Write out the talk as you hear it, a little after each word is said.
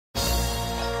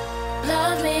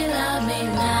Love me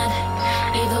not.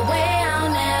 Either way, I'll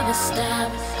never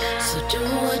stop. So do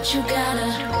what you gotta.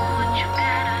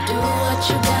 Do what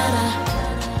you gotta.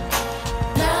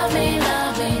 Love me not.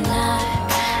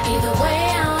 Either way,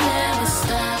 I'll never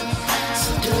stop.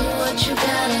 So do what you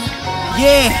gotta.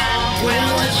 Yeah. Do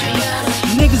what you gotta.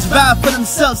 Niggas vibe for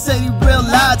themselves, say they real,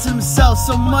 lie to themselves.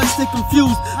 So much they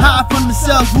confused, hide from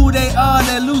themselves. Who they are,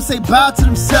 they lose, they bow to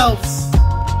themselves.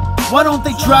 Why don't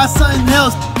they try something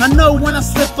else? I know when I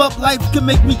slip up, life can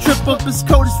make me trip up. It's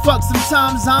cold as fuck,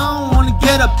 sometimes I don't wanna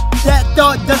get up. That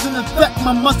thought doesn't affect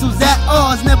my muscles at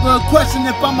all. It's never a question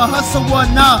if I'm a hustle or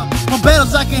not. My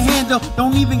battles I can handle,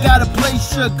 don't even gotta play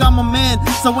shook. I'm a man,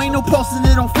 so ain't no posting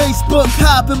it on Facebook.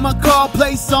 Hop in my car,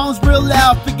 play songs real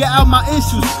loud, figure out my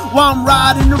issues while I'm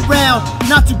riding around.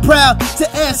 Not too proud to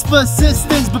ask for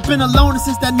assistance, but been alone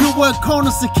since that new word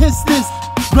corner, so kiss this.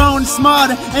 Growing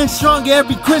smarter and stronger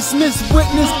every Christmas,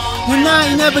 witness, and I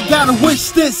ain't never gotta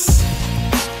wish this.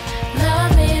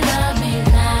 Love me not.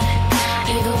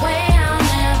 Either way, I'll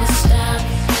never stop.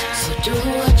 So do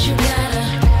what you gotta.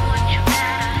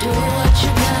 Do what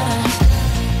you gotta.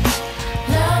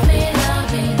 Love me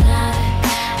not.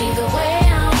 Either way,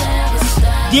 I'll never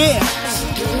stop. Yeah. So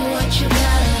do what you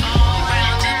gotta.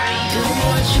 Do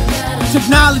what you gotta.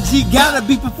 Technology gotta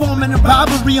be performing a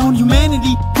robbery on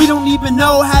humanity. We don't even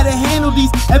know how to handle these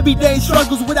everyday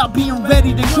struggles without being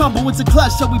ready to crumble. It's a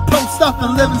clutch, so we post stuff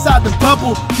and live inside the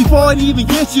bubble. Before it even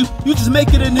gets you, you just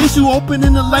make it an issue,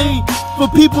 opening the lane for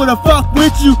people to fuck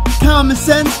with you. Common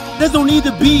sense, there's no need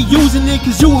to be using it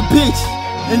cause you a bitch.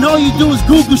 And all you do is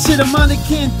Google shit. A mind that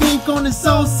can't think on its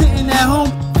own, sitting at home,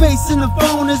 facing the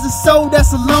phone as a soul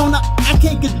that's alone. I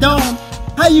can't condone.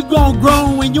 How you gon'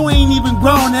 grow when you ain't even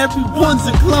grown? Everyone's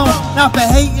a clone. Not for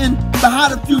hating, but how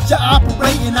the future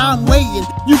operating, I'm waiting.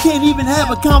 You can't even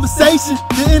have a conversation.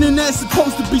 The internet's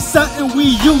supposed to be something we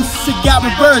use. It got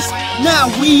reversed, now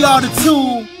we are the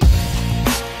tool.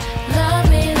 Love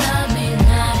me not.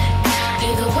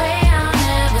 Either way, I'll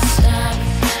never stop.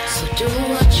 So do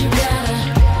what you gotta.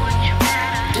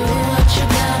 Do what you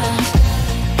gotta.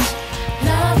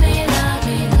 Love me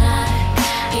not.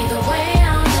 Either way,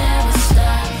 I'll never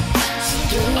stop. So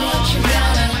do what you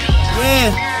gotta.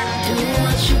 Yeah. Do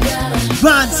what you gotta.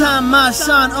 Prime time, my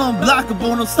shine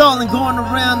unblockable. No stalling, going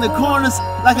around the corners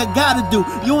like I gotta do.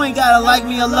 You ain't gotta like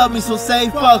me or love me, so say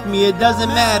fuck me. It doesn't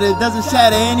matter, it doesn't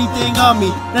shatter anything on me.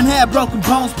 Done had broken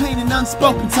bones, painting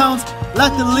unspoken tones.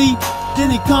 Luckily,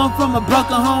 didn't come from a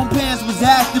broken home. Parents was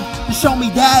active to show me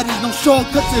that there's no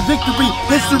shortcuts to victory.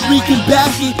 History can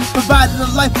back it. Provided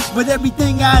a life with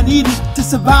everything I needed to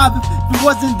survive. If it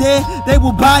wasn't there, they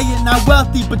will buy it. Not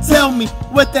wealthy, but tell me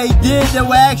what they did. They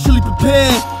were actually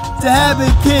prepared to have a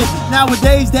kid.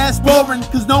 Nowadays that's boring,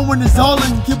 cause no one is all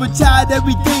in. Give a child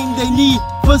everything they need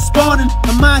for spawning.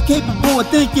 A mind capable of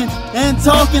thinking and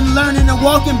talking, learning and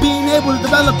walking, being able to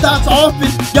develop thoughts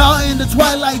often. Y'all in the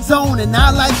twilight zone and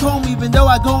I like home. Even though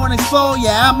I go and explore,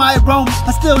 yeah, I might roam,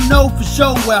 I still know for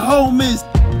sure where home is.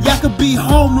 Y'all could be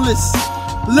homeless,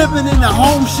 living in a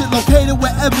home shit, located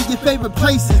wherever your favorite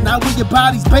place is, not where your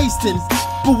body's based in,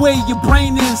 but where your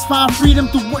brain is. Find freedom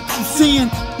through what you're seeing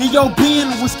in your being,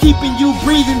 what's keeping you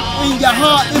breathing in your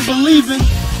heart and believing.